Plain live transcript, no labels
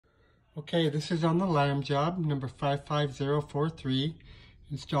Okay, this is on the Lamb job, number 55043,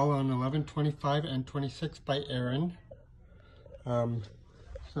 installed on 11/25 and 26 by Aaron.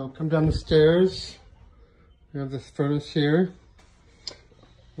 So come down the stairs. We have this furnace here.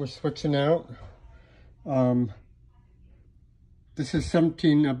 We're switching out. This is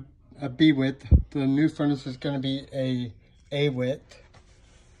 17 a B width. The new furnace is going to be A width.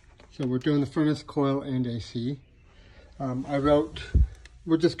 So we're doing the furnace, coil, and AC. I wrote,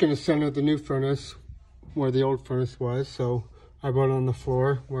 we're just going to center the new furnace where the old furnace was. So I wrote on the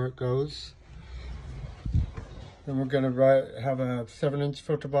floor where it goes. And we're going to have a 7-inch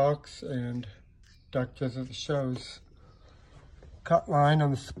filter box and duct as it shows. Cut line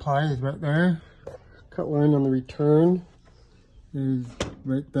on the supply is right there. Cut line on the return is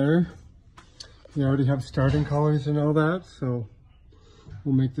right there. We already have starting collars and all that, so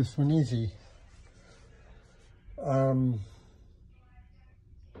we'll make this one easy.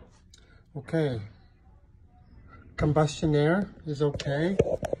 Okay. Combustion air is okay.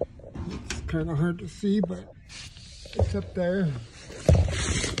 It's kind of hard to see, but it's up there.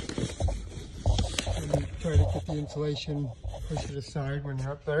 And try to get the insulation, push it aside when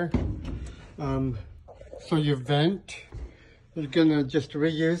you're up there. So your vent, you're gonna just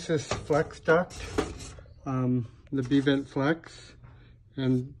reuse this flex duct, the B-vent flex,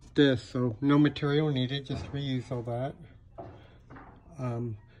 and this, so no material needed, just reuse all that.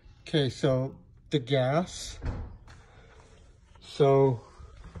 Okay, so the gas. So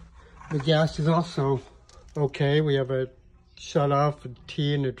the gas is also okay. We have a shut off, a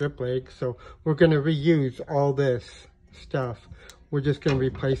T, and a drip leg, so we're gonna reuse all this stuff. We're just gonna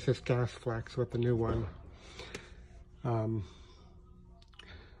replace this gas flex with a new one.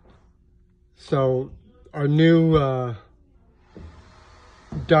 So our new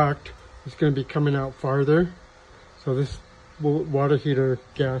duct is going to be coming out farther, so this water heater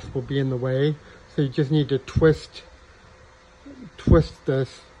gas will be in the way, so you just need to twist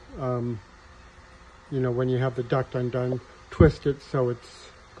this, you know, when you have the duct undone, twist it so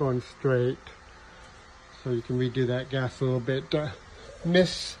it's going straight, so you can redo that gas a little bit to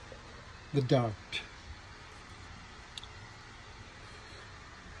miss the duct.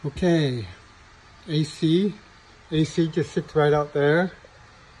 Okay, AC just sits right out there.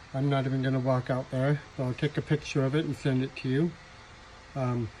 I'm not even going to walk out there, so I'll take a picture of it and send it to you.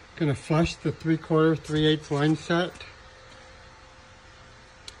 Going to flush the 3/4, 3/8 line set.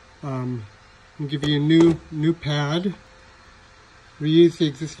 I'll give you a new pad. Reuse the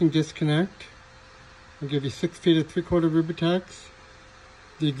existing disconnect. I'll give you 6 feet of 3/4 Rubatex.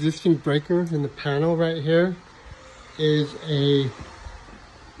 The existing breaker in the panel right here is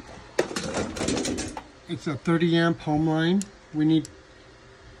it's a 30 amp home line. We need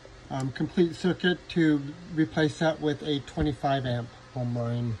complete circuit to replace that with a 25 amp home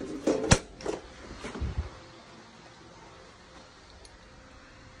line.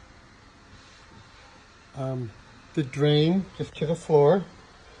 The drain just to the floor,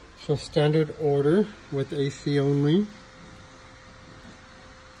 so standard order with AC only.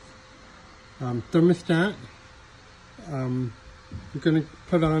 Thermostat, you're going to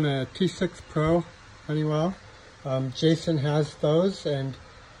put on a T6 Pro Honeywell. Jason has those, and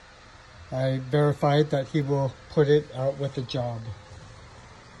I verified that he will put it out with the job.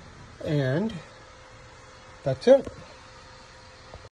 And that's it.